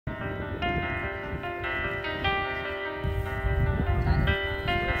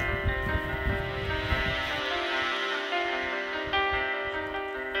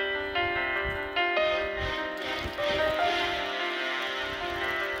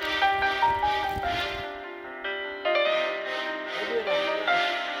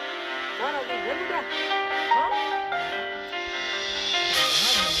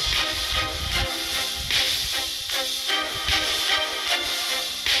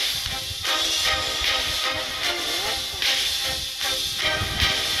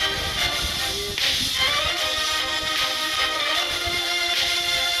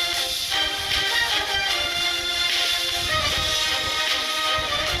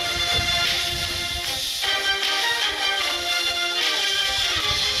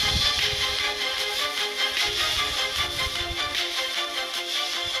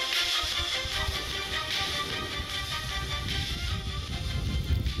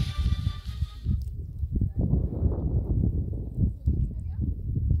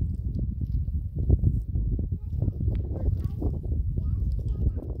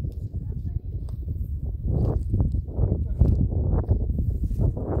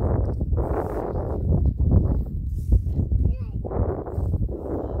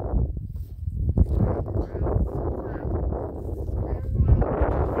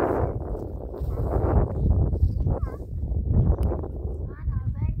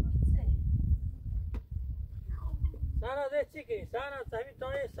سر چی کنی؟ سهنا همین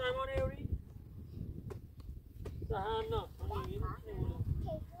تای سایمان ایوری؟ سهنا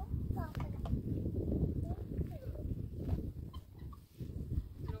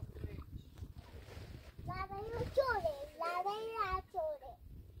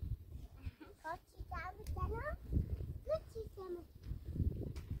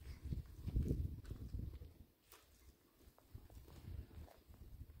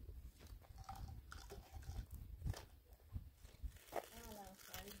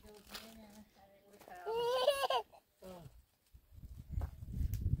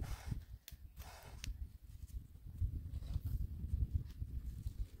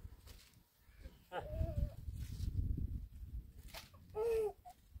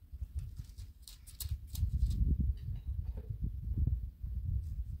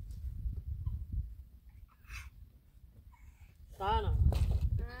سهنا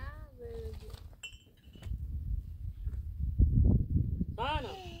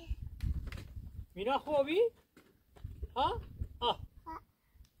سهنا مینا خوبی؟ ها؟ ها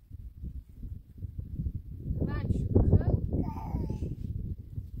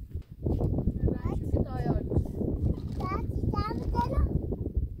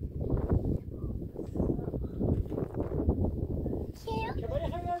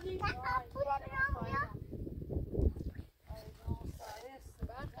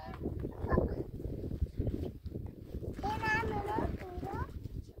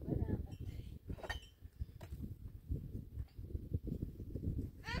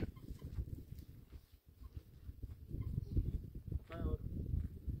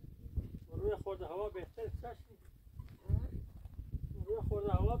خورده هوا بهتر چشمی روی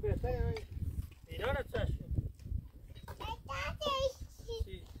خورده هوا بهتر اینا رو چشمی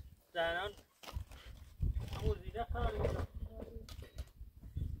چی؟ زنان همون زیده خواهی میدن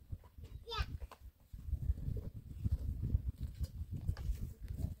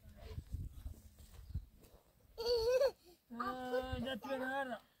جت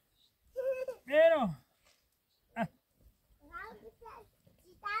بره برو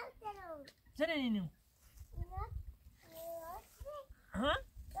چرا اینو؟ ها؟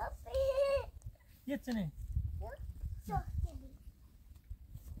 یه چنه؟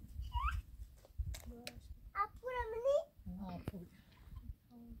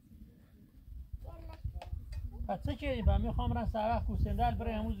 پس چه کردی؟ با میخوام رن سرخ کوسندل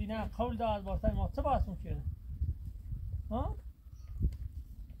برای همون زینه قول داد بارتن ما چه باسمون کرده؟ ها؟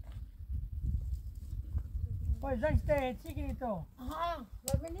 باید زنگ سته چی کنی تو؟ آها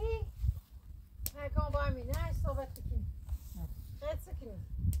ببینی؟ هرکان با مینا صحبت بکنی خیلی سکنی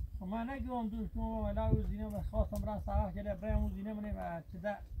خب من نگیرم دوست ما ولی او زینه و خواستم رن سرخ کرده برای همون زینه منه و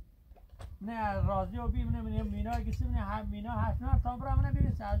چه نه راضی و بیم منه مینا گسی منه مینا حتما تا برای منه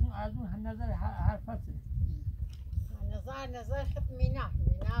بیرسه از اون نظر حرفت نظر خب مینا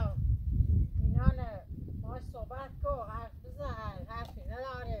نه باش صحبت کو حرف بزن حرفی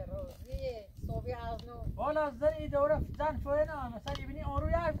نداره روزی صبحی از نو والا زنی دوره زن شوه نه مثلا ببینی اون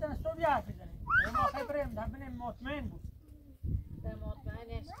روی حرف بزنه صبحی حرف بزنه ما خبریم ببینیم مطمئن بود به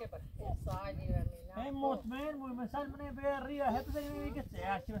مطمئنش که بخیر ساعدی و مینا این مطمئن بود مثلا منه به ریا هپ بزنیم میگه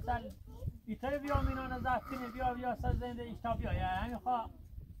چه مثلا ایتر بیا مینا نزد کنه بیا سر زنده ایشتا بیا همین خواه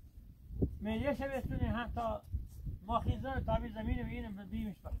میلیه شبستونی هم تا ما خیزان تابی زمین بگیریم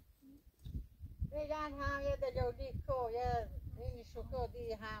بیمش بر میگن هم یه دلولی کو یه این شکو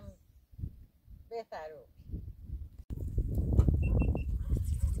دی هم بهترو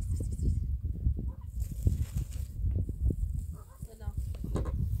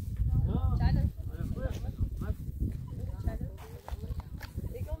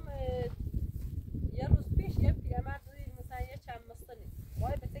یه روز پیش یه پیرمرد مثلا یه چند مستنی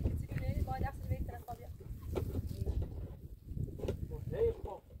باید به تکی چیزی میری باید اصلا به یک طرف بیا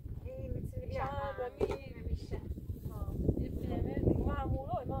این میتونی شام و میشه یه پیرمرد میگه ما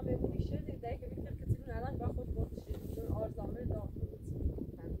همولا ما میمونی شده دیگه که بیتر که چیزی نداشت با خود بودشه چون آرزامه داخل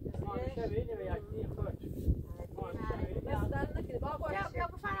میشه بینیم یکی خود دست در نکنی بابا بیا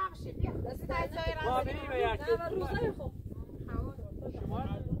بفرامشی بیا دست در نکنی ما بریم یکی نه روزای خوب شما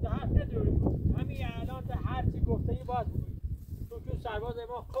حرف نداریم همین الان ده هر چی گفته ای باز بگوید چون سرباز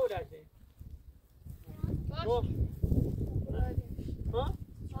ما قول هستیم ها؟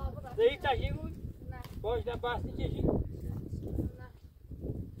 زهی تشریف بود؟ باش نه بحث نیچشی؟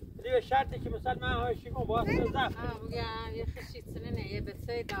 ولی به شرطی که مثلا من هایشی کن باز زفت میگم یه خشی سنه یه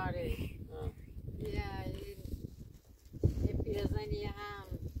بسه داره یه پیرزنی هم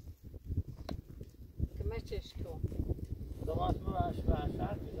که مچش کن دوباره ما به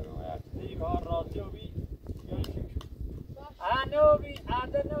شرط میدارم و یک دیگه ها راضی و بی یا چی میشون نوبی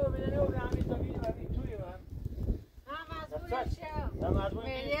همین تا بینیم و همین توی و هم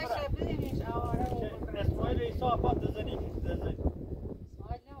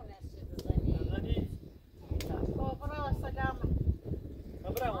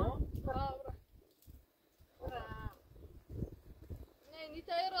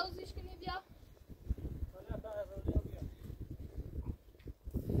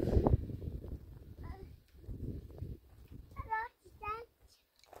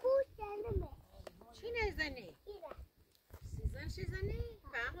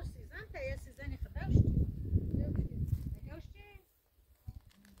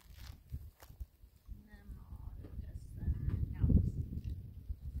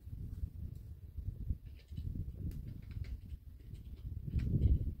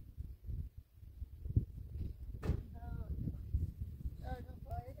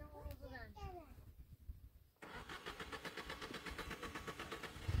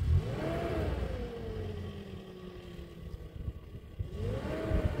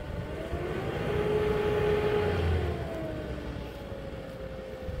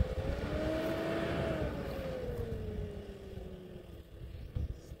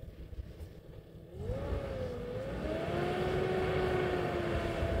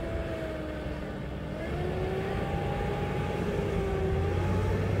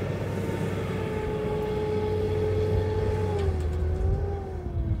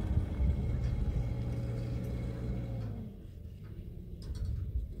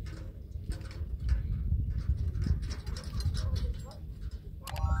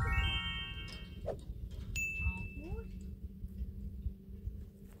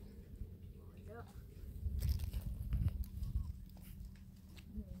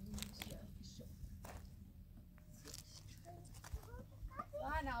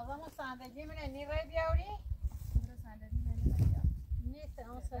رساندگی منه نیره بیاوری؟ رساندگی منه نیست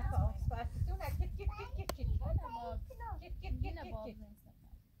اون صرف آسپارتونه کت کت کت کت کت کت کت کت کت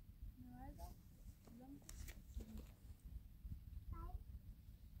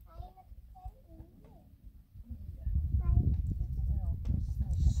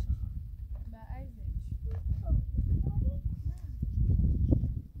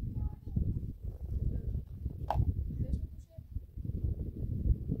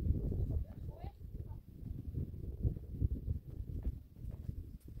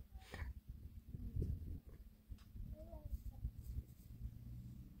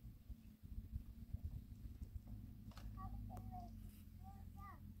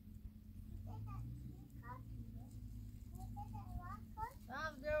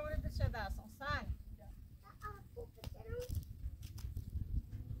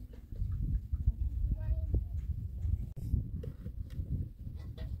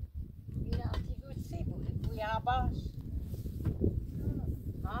باش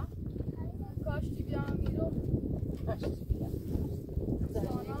ها کاشتی بیام میرو کاشتی بیام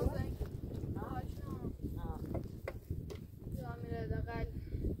سانا زنگ بیام میره دقل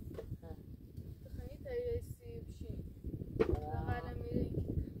تخنی تایرسی بشین دقل میره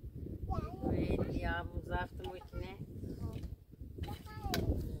وين يا مزافت موتنا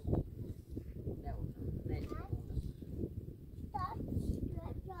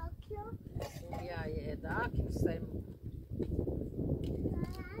يا داك نسلم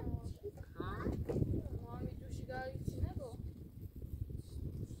مامی جوشی داری چی نگو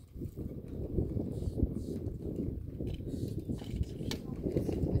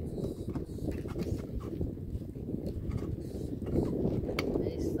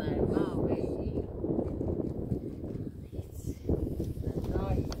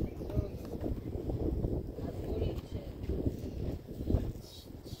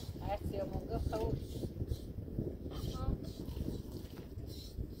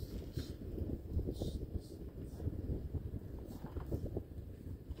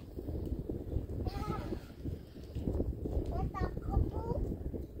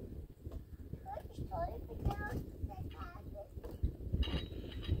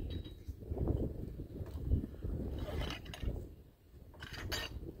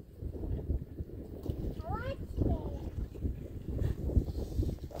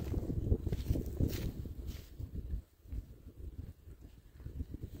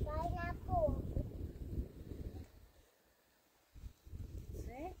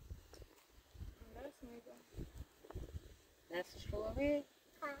Dessas flores?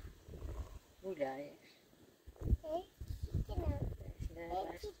 Mulheres.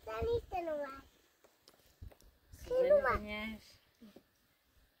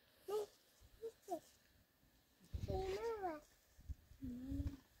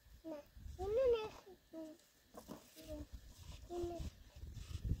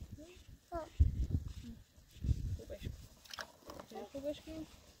 Kubeczki?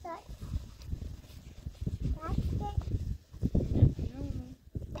 Tak.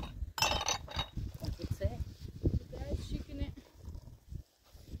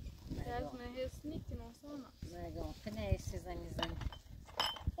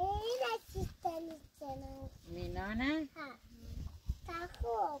 Mina ne? Ha. Ta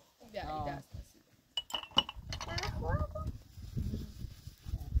خوب. Ja, i dast نسید. Ta خوب.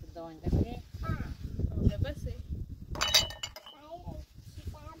 Donde me? Ha. Ja, بسی. Hayır.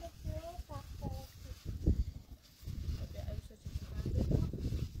 Kitabı buraya bakalım. Ja, even zo zitten.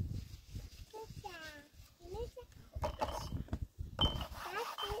 Kısa. Neyse.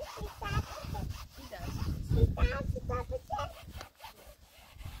 Kitabı. I dast. Kitabı çek.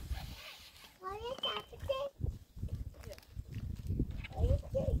 Oraya kitabı çek. Oraya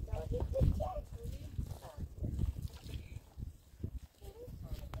çek. Oraya çek.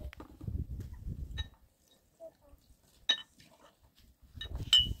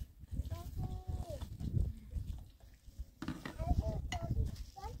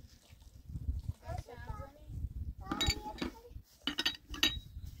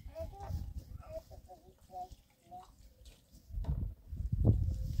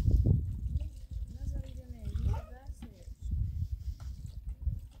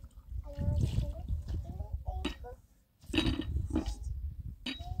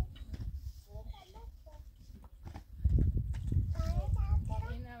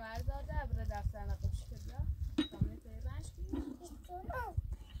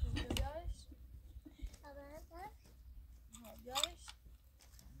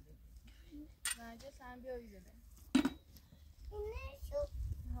 Sen bir öyle de. Ne şu?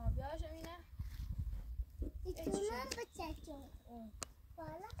 Ha, bir aşağı Mina. İçine mi çekiyor?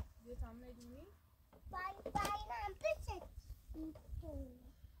 Valla. یه تام ندونی؟ Bye nam pichet.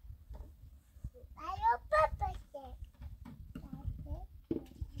 Ayo papa se. What was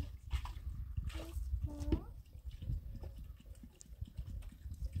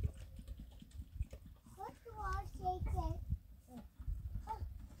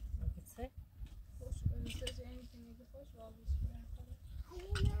it? خوش سه این که میگه خوش واقعیش برن I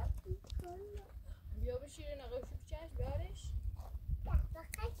know. بیا بشیر نقاشی بچش بیارش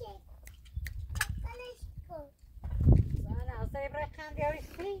زهرا از این برای خندی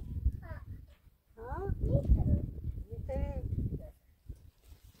هستی؟ ها؟ میتونی؟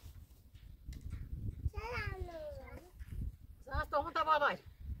 زهرا تو هم تا بابای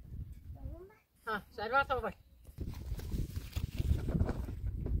ها شلوار تا بابای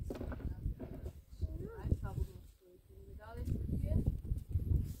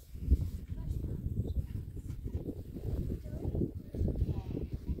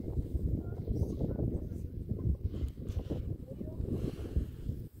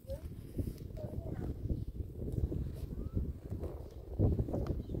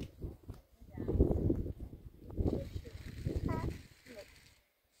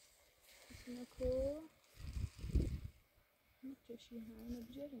چشی ها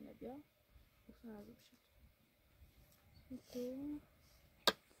نبیجه نبیا بخن از بشید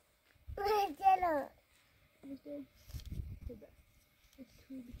میگه خوبه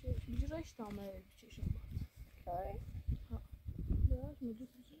توی بیچه رشت آمده بیچه ها باید مجید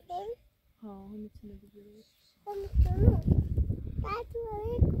بیچه ها میتونه بگیره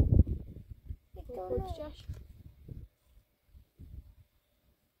خود چشم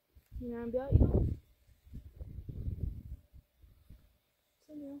اینم بیا اینو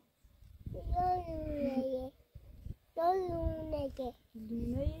سنیا لونه ای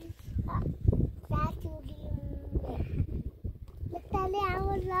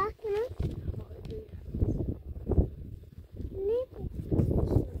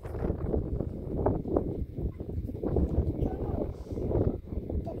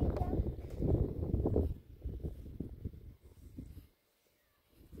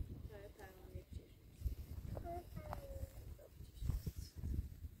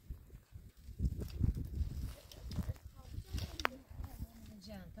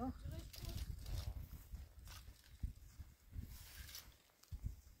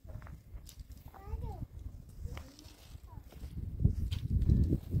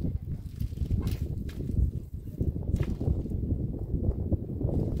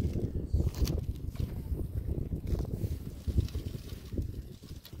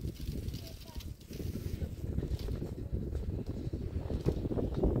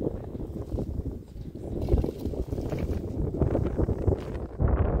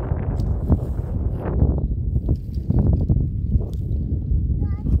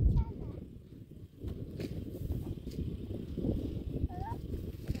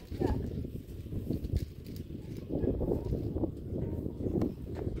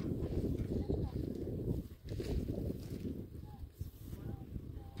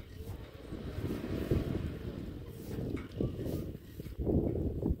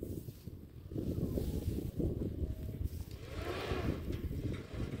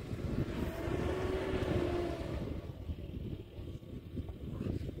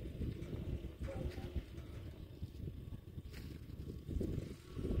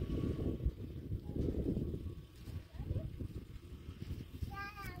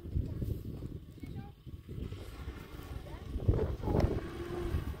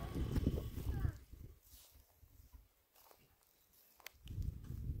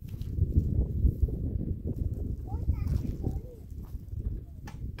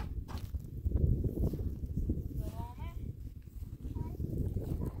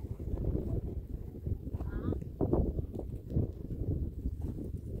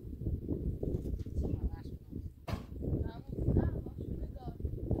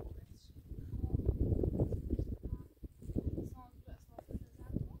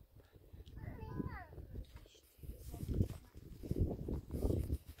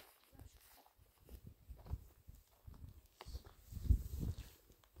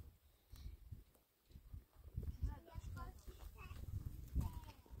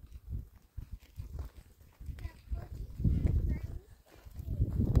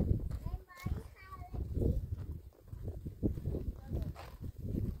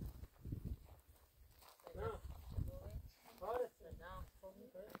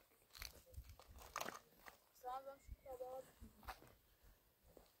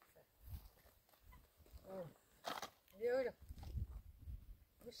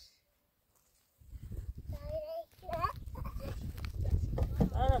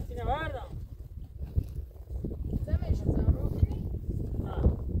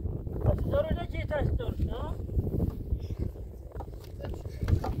تست درست نه؟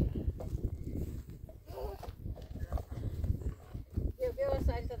 بیا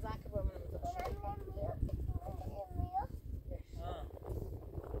سعی تا زنگ با من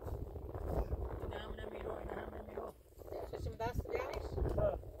چشم دست بیانیش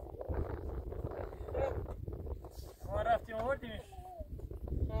ما رفتیم آوردیمش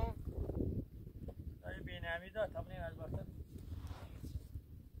خب دایی بینامی داد تا بنیم از بارتن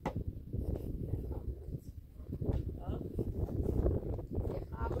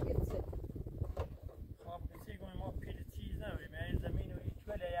خواب گیتسه خواب کسی گونه ما پیل چیز نداریم یعنی زمین و هیچ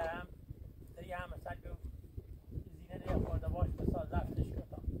ولی هم داری هم مثل به زینه دیگه خورده باش بساز رفتش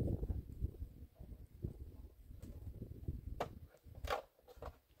کتا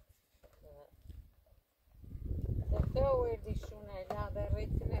دکتر وردیشونه لاده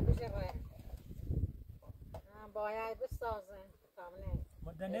ریتونه بجره باید بسازن تامنه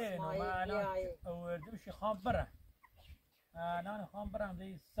مدنه ما الان آوردیمش خواب برم الان خواب برم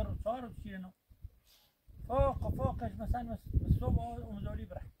دی سر و چهار و چیرنو فوقش مثلا صبح اومدولی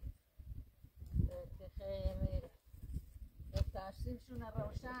برم خیلی تشریفشون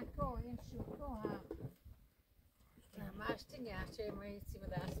روشن کن این شوکو هم مشتی نیاچه ماییسی به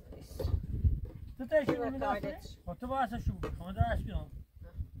دست بریش تو تایشی رو میداشتی؟ خب تو باعث شو شما داشت بیان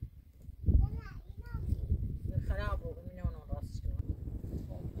خراب بود اینو اونو راست کنم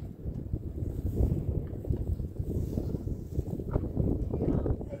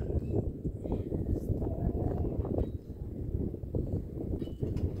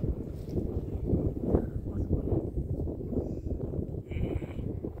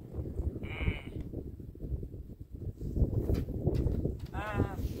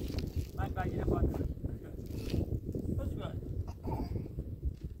من بگیره خواهد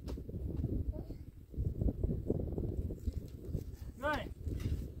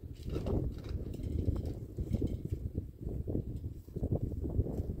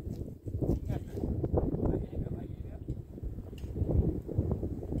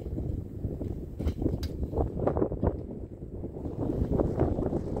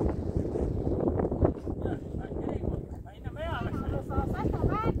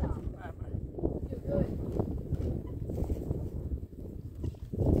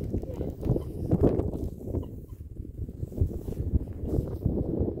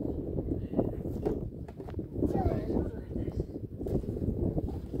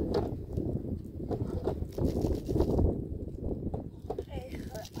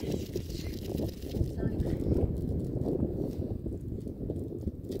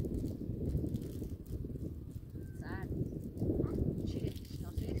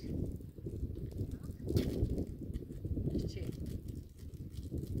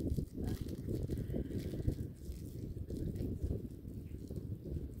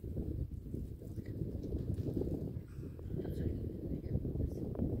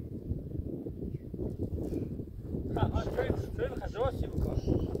درستی بکن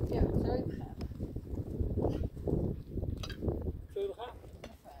چوی بخواه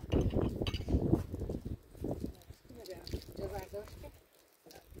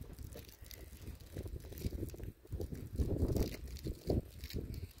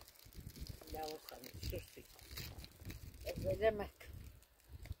لمك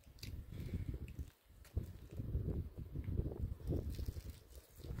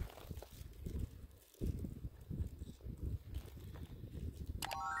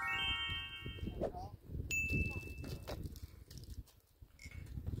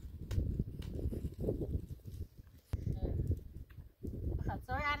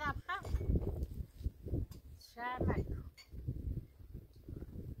خطوي أنا بخاف شامك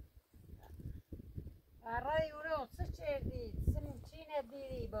الرأي ولو تشردي سمتينا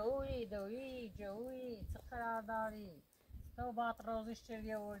ديري بهوري دوي جوي تقرا داري تو بات روزي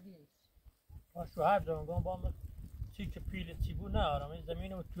اشتري وردي شوهر زنگان با من چی که پیل چی بود نهارم این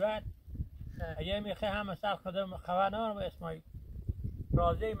زمین رو توید اگه میخواه هم مثل خودم خبر نهارم اسمایی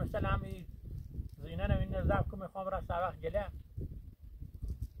رازی مثل همی زینه نوین نزد که میخوام را سوق گله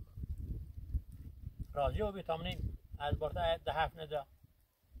رازی رو بیتامنیم از بارتا ده هفت نده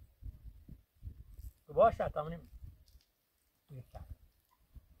باشه تامنیم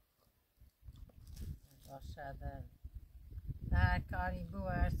باشه در کاری بو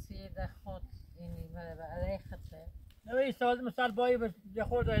ارسی ده خود اینی برای خطه نوی ساز مثل بایی به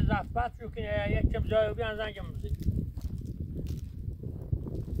خورده زفت شو که یک کم جای بیان زنگم بزید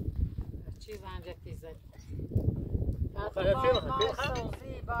چی زنجتی زد بای ما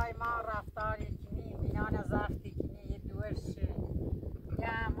سوزی بای ما رفتاری کنی میان زفتی کنی یه دورشه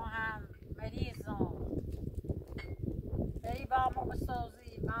یا ما هم مریضم بری با ما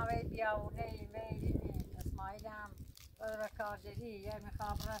بسوزی ما وی بیاونه وی اسماعیل هم کارجری یا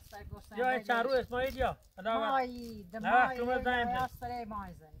میخوام راست گوشتن یا چند رو اسماعیل یا مایی یا سری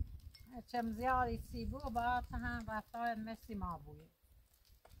مای زنی چم زیادی سیبو باید هم رفتار مثل ما بوی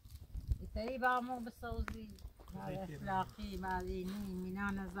ایتایی با مو بسوزی اخلاقی مالینی مینا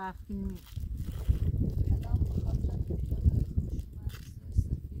نظافتی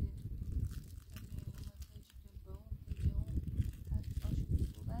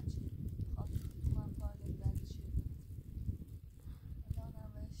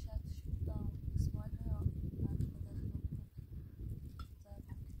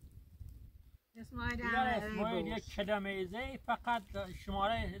اسماعیل یک کلمه زی فقط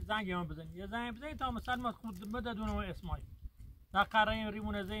شماره زنگ هم بزنی یه زنگ بزنی تا مثلا ما خود بدونم اسماعیل در قراریم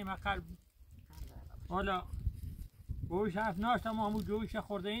ریمون زی مقل حالا گوش حرف ناشتم و همون جویش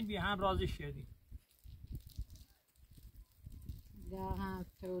خورده این بی هم راضی شدیم ده هم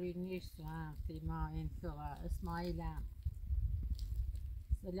طوری نیست و هم تیما این تو اسماعیل هم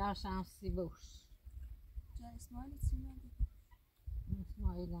سلاش هم سیبوش جا اسماعیل سیما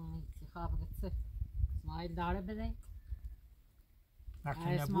اسماعیل هم خواب گفت اسماعیل داره بده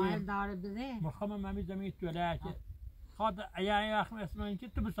اسماعیل اسماعیل داره بده مخمم ممی زمین توله که خواد ایه اخم اسماعیل که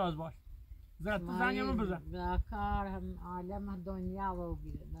تو بساز باش زرد زنگمون بزن باکار هم عالم دنیا و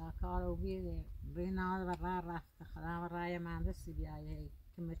بیره باکار و بیره بینا و را رفت خدا و رای مهندسی بیایه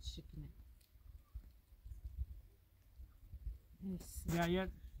که متشکنه بیاید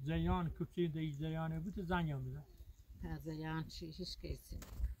زیان کچی دی زیانه بود زنگم بزن زیان چیش کسی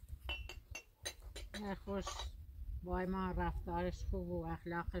خوش بای ما رفتارش خوب و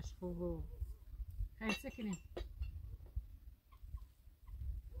اخلاقش خوب و خیلی سکنه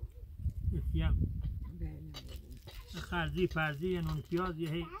بسیم خرزی فرزی یه نونتیاز یه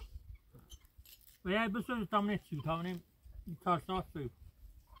هی و یه بسون تامنه چی تامنه تارسناس بید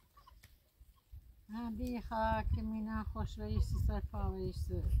بی خواهد که مینا خوش و ایشتی سرپا و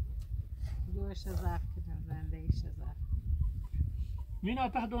ایشتی دوش زفت کنم زنده ایشت زفت مینا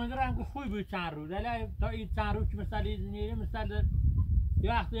تا دونده رنگ خوی بود چند روز ولی تا این چند روز که مثلا ایزنیره مثلا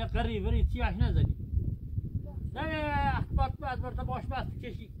یه وقت یه قریب وری چی وقت نزدی نه اخبات بعد برتا باش بست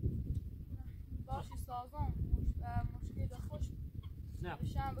کشی باشی سازم مشکل خوش نه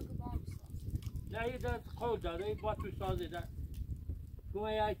بشم بگو با هم ساز نه یه دست قول داره یه با توی سازه ده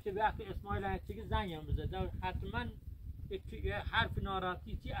گوه یه که وقتی اسماعیل هست که زنگم بزده حتما یه حرف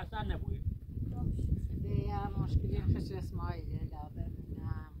ناراحتی چی اصلا نبوید یه مشکلی خش اسماعیل لابه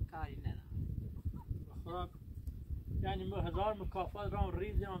هم کاری ندارم خب یعنی ما هزار مکافات را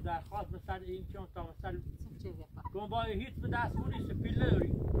ریزی هم درخواست مثل این که تا مثل گنبای هیچ به دست بونی سپیل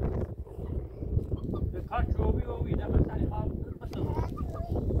نداری به کار چوبی و ویده مثل خواب بسازم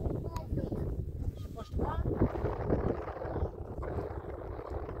پشت بان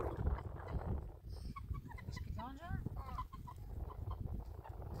مشکل آنجا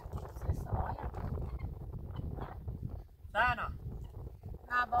سانا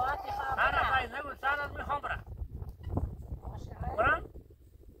نه باید خواب سانا خیلی نگو سانا میخوام برم برم؟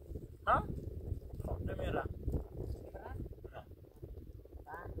 ها؟ خب نمیرم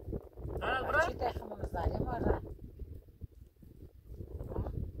سانا برم؟ چی تخمون زده باره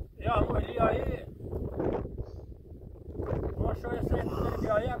یا مولی آیی ما شوی سه بزنی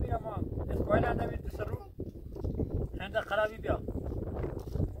بیایی هم بیا ما اسماعیل هم نمید بسر رو هنده قرابی بیا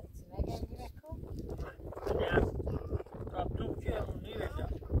توپ که همون نیوه جا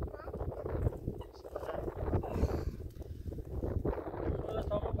خدا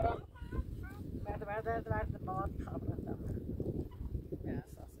تا ما برم بعد باید خواب ندارم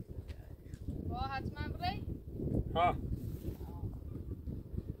با حتما بری ها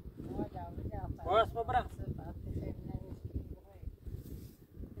با اسم برم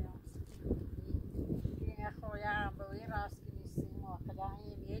خویم بوی راست که نیستیم و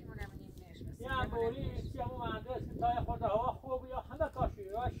خدایی بیایمونم نیم یا بولی چی همون مهندس که تای خورده هوا خوب یا همه کاشی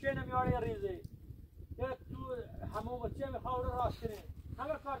یا شن میاره ریزی یا تو همون چی میخواه رو راست کنی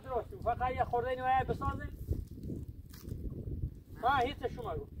همه کار درستی فقط یه خورده اینو بسازیم ها هیچ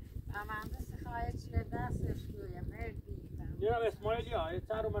شما رو مهندس خواهد چی دستش گویم مردی دیرم اسماعیل یا یه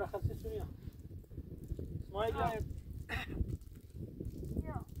چند رو مرخصی سونی اسماعیل یا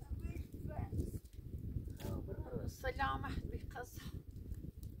سلامت بقصة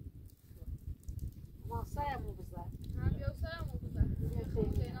ما سيمو بزاف هم بیا سرم و بزن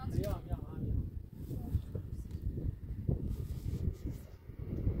یا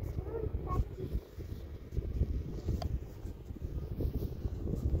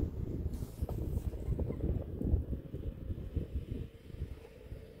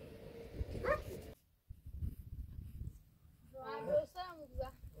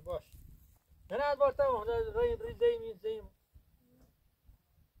از بارتا ریزیم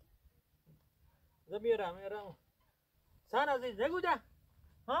میرم سن عزیز نگو ده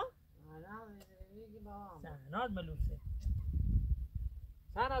ها؟ سناد ملوسه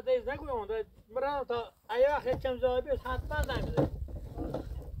سن عزیز نگو مرا تا ایا خیلی کم زایی بیست حتما نمیده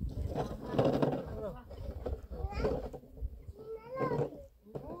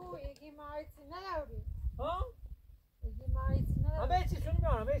ها؟ همه چیشونو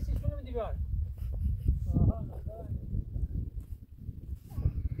میارم همه چیشونو میدی بیار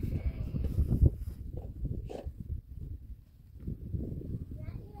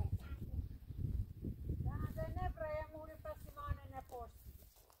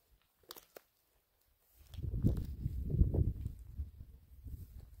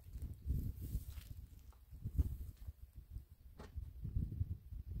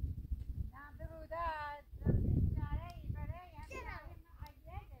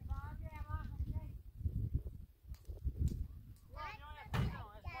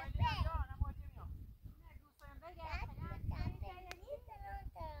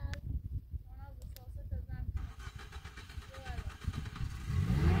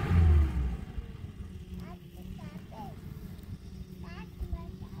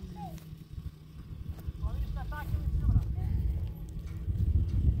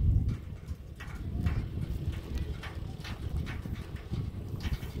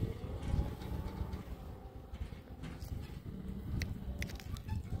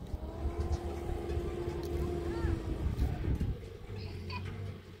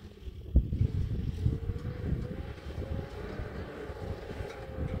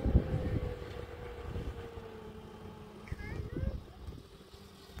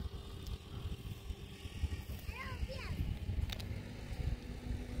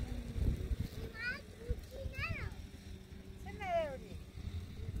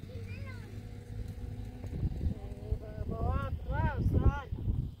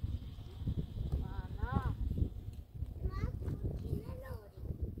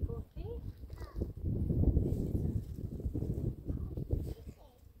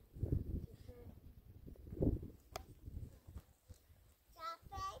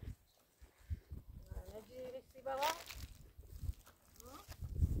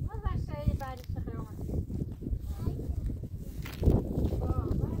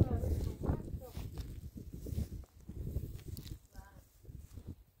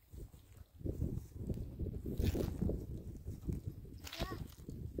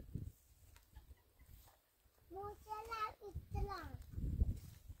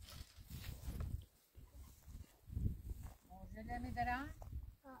میدارم؟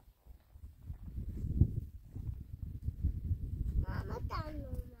 ماما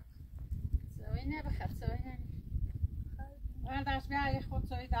تنومه سوی نبخد سوی نبخد ولدش بیا یه خود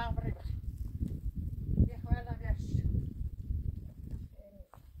سوی داغبری بخد یه خواهد بیاش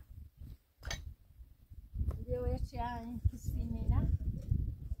بیا یه چی این کسی مینا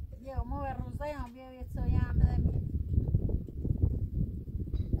بیا ما روزه هم بیا یه سوی هم بدم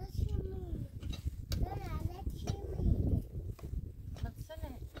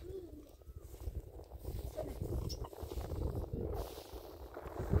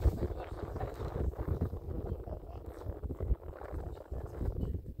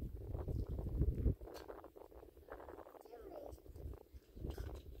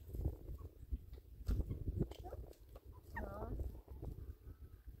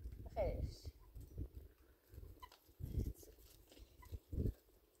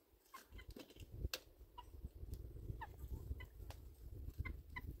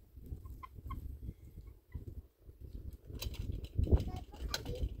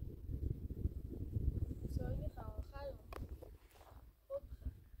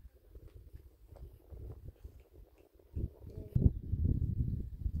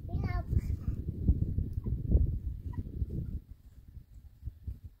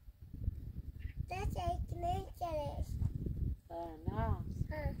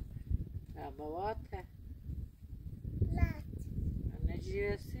باباته لا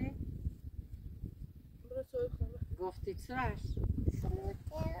نجیسی برو سوی خونه گفتی چرش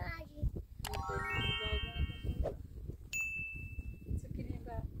سکرین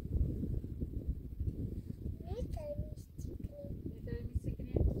با میتونیم میتونی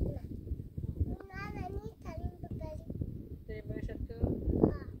سکرین نه میتونیم ببریم تری باشه تو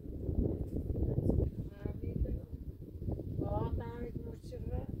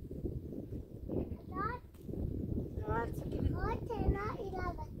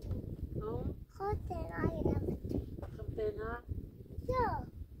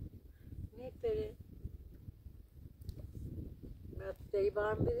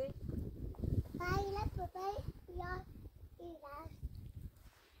بام بدی Baila papel ya irás.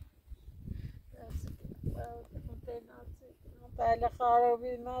 بله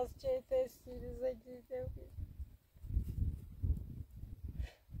خرابی مسجد استیریزه گیده بود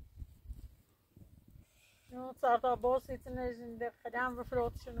اون سرطا باسی تنجنده خدام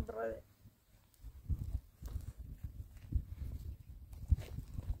بفروتشون برده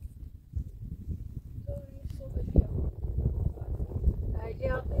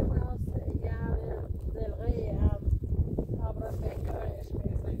اجیاتی مناسه یا دلغی هم عبر فکرش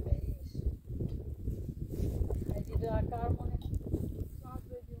بزنگیش اجی دو کار مونه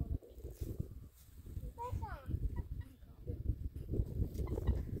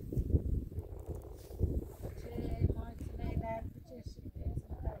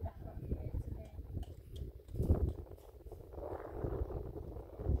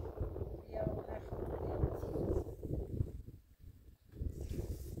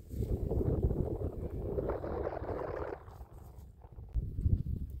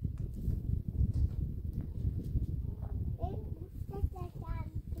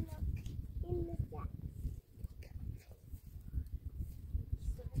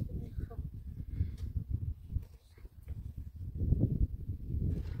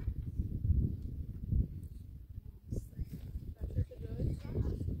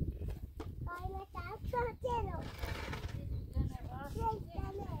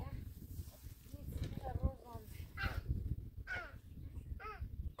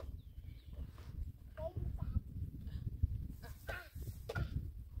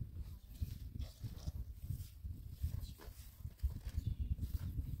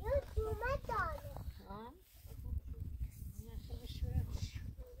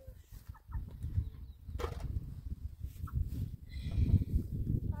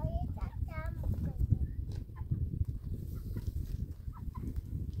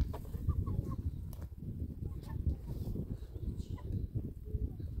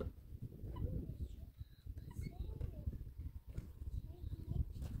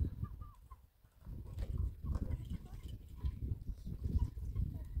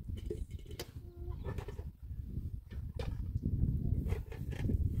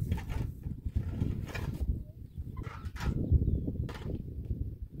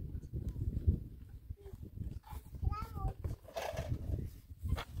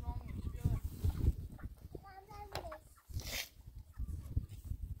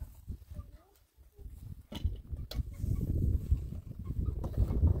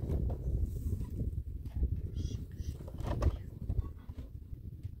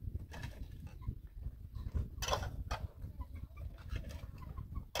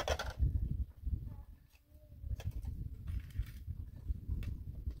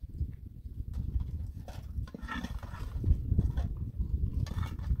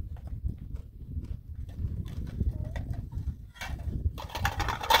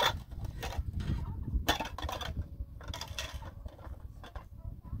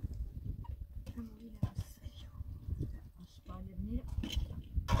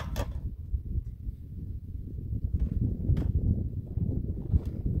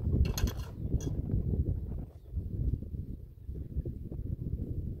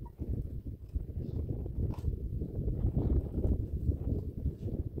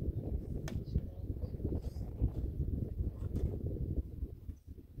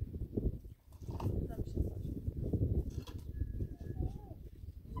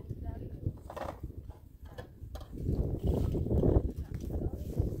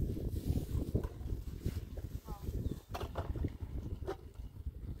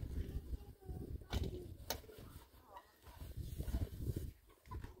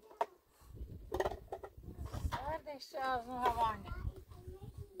Işte ağzını havanı.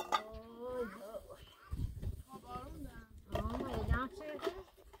 Oy oy. Havarım da. Ama elan çekti.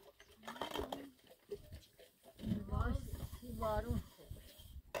 Baş varım.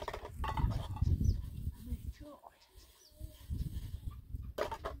 Çok.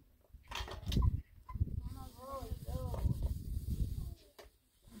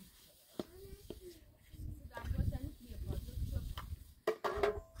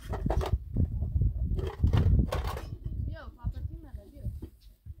 Io, fa per chi me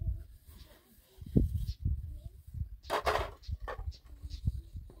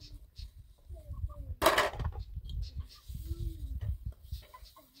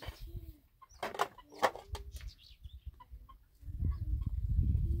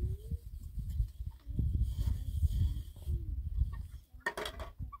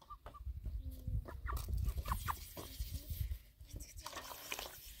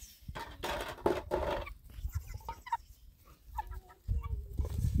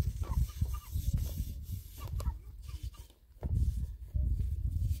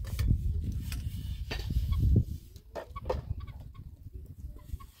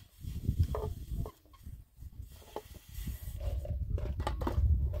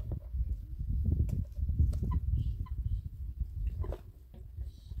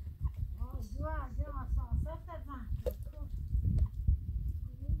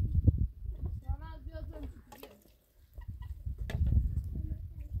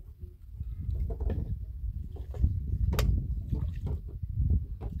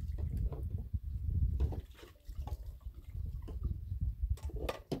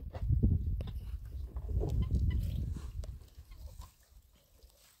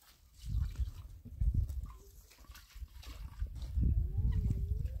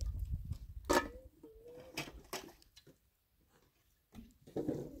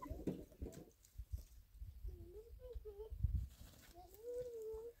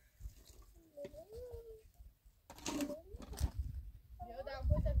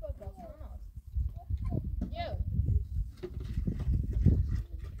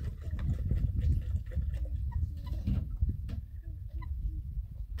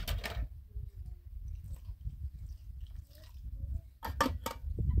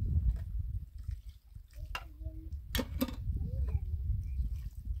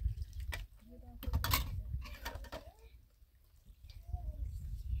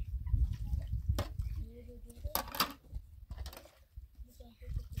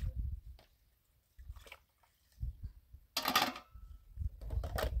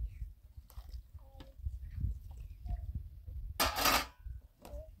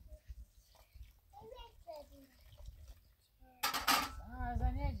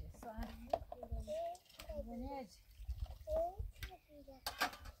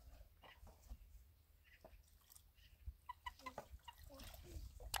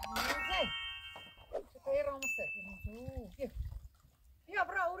بیا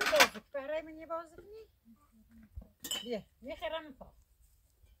برا او رو بازک برای من یه بازک نی بیا میخیرم پا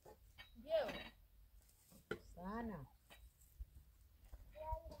بیا سانا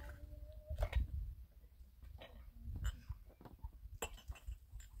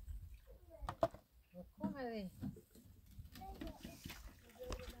بکن هدی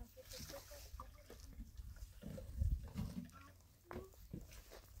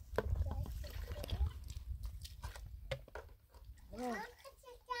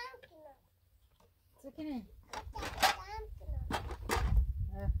سکنی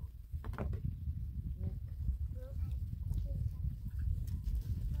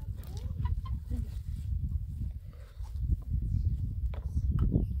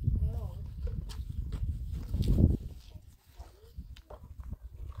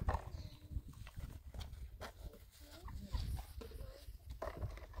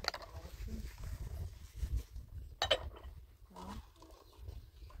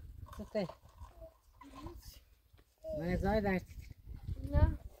سته من ازای درد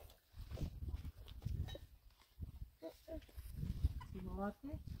نه سیماواتی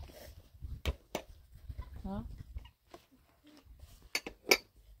ها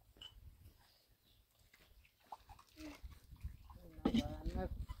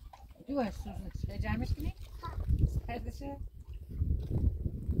دو هستوزنش جمعش کنی؟ پردشه؟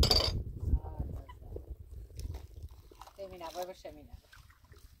 مینا باید باشه مینا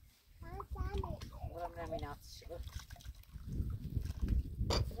برم مینا آتش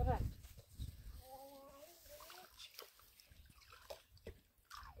برم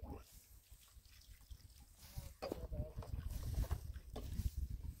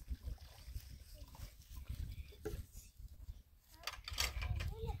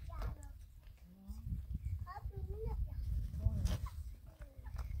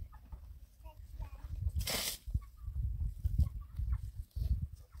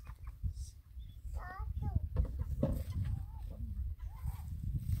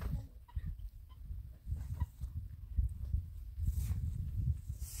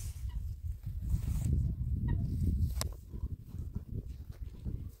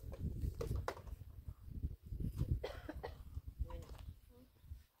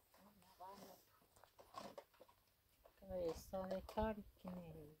استان کاری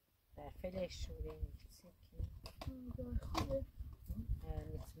کنی در فلش شوره نیستی خوبه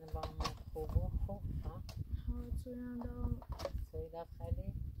میتونه با ما خوب و خوب ها سویدات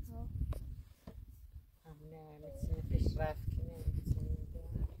خیلی همونه میتونه پیشرفت کنی میتونه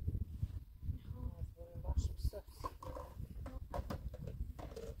از برون باش بسوز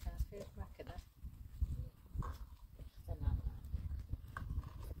تنفیر مکده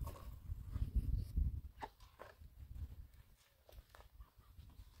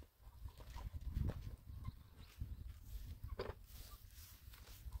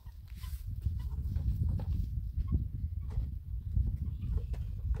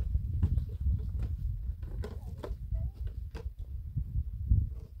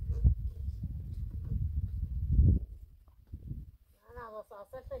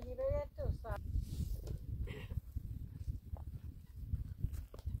صافة اللي توصل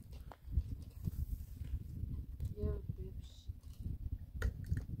يوبش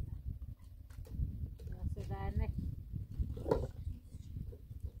يا سيدانك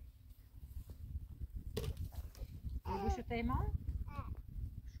يبوشو تيمان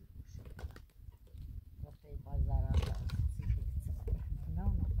وقتی بازار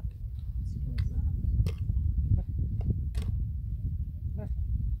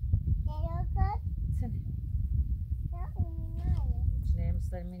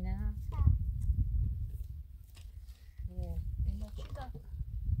مستر مینا اینا چی داد؟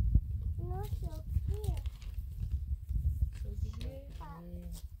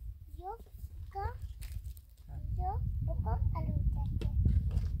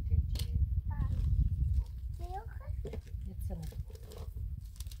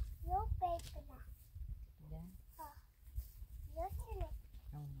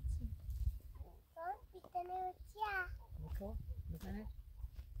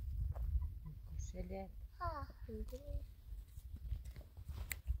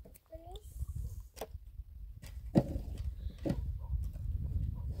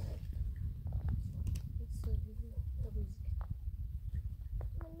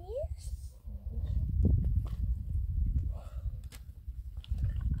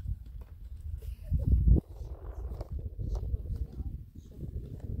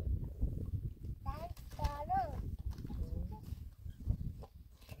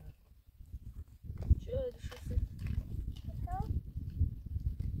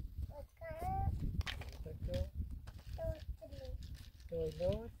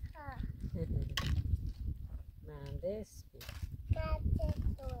 دویدور ها مهندس بی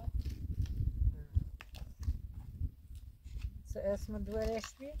مدرسه چه اسم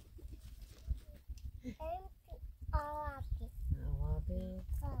دورش بی؟ انت آبی نوابی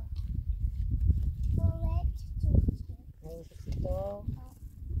ها نومد چیزی نوشی چی تو؟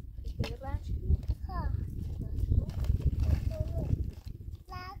 خیلی رنج کنی ها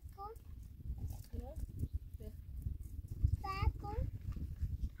ساکن ساکن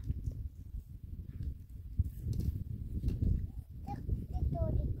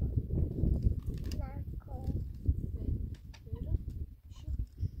تقصیداری کن نکن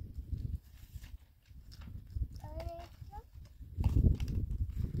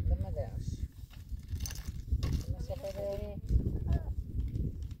لما داش لما سفري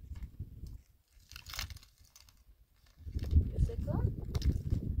سکان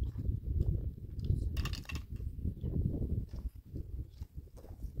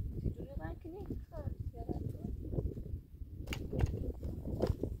چجوری رنگ کنی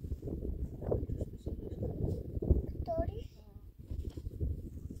داری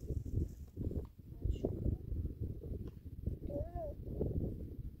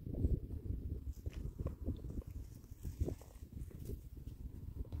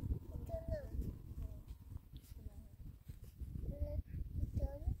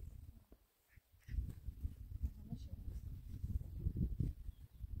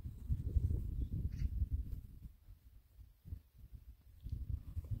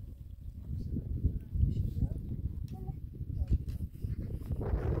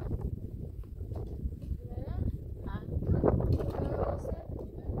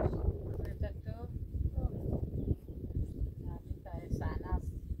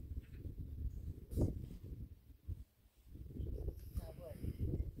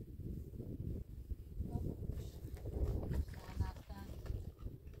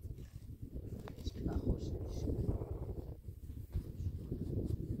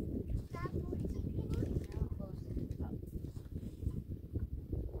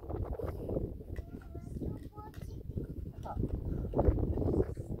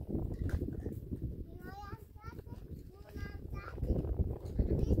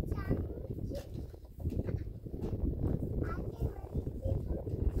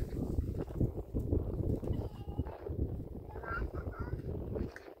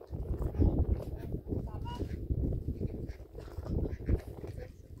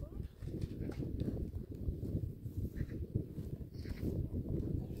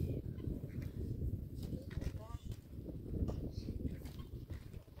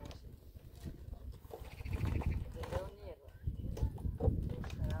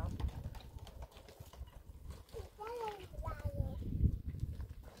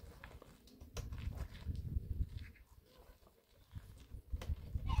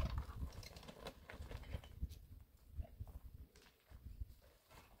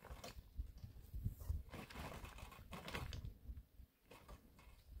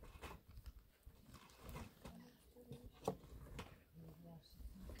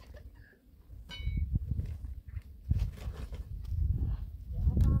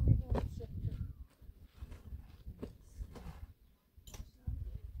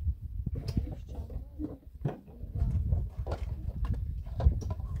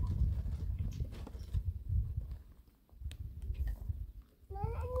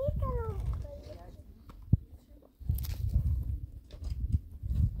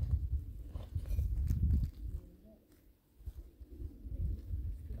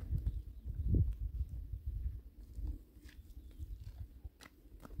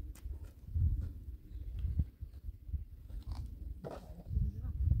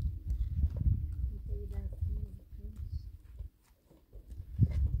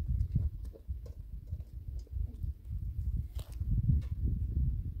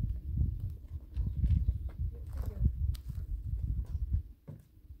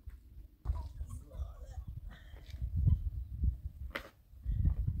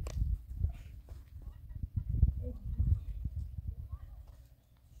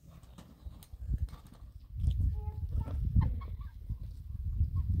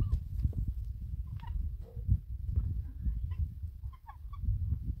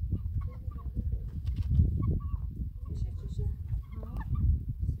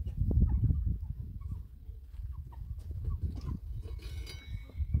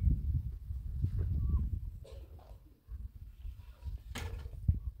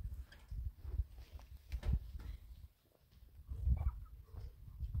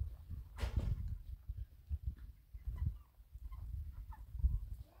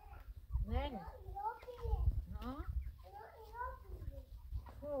نعم. ها؟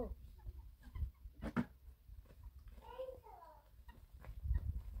 خوب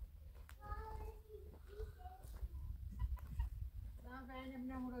Ben benim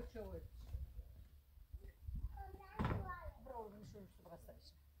numara çoğu. Bravo, şu burası.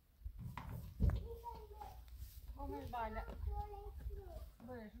 Komel bale.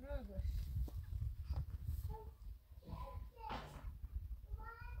 Böyle şuraya.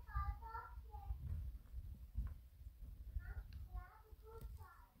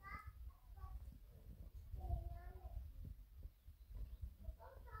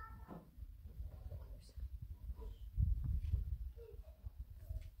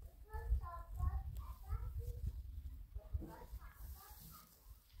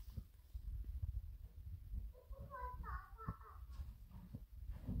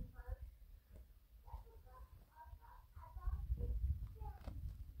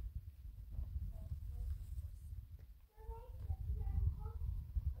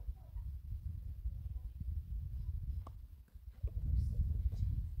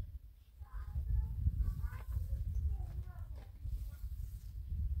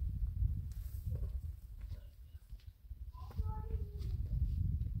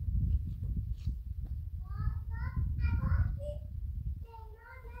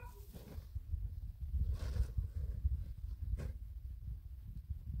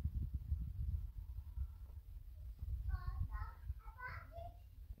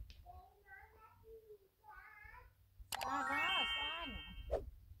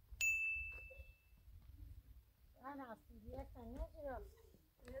 Ana, siz sen ne diyorsun?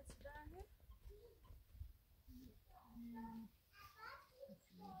 Evet, ben de.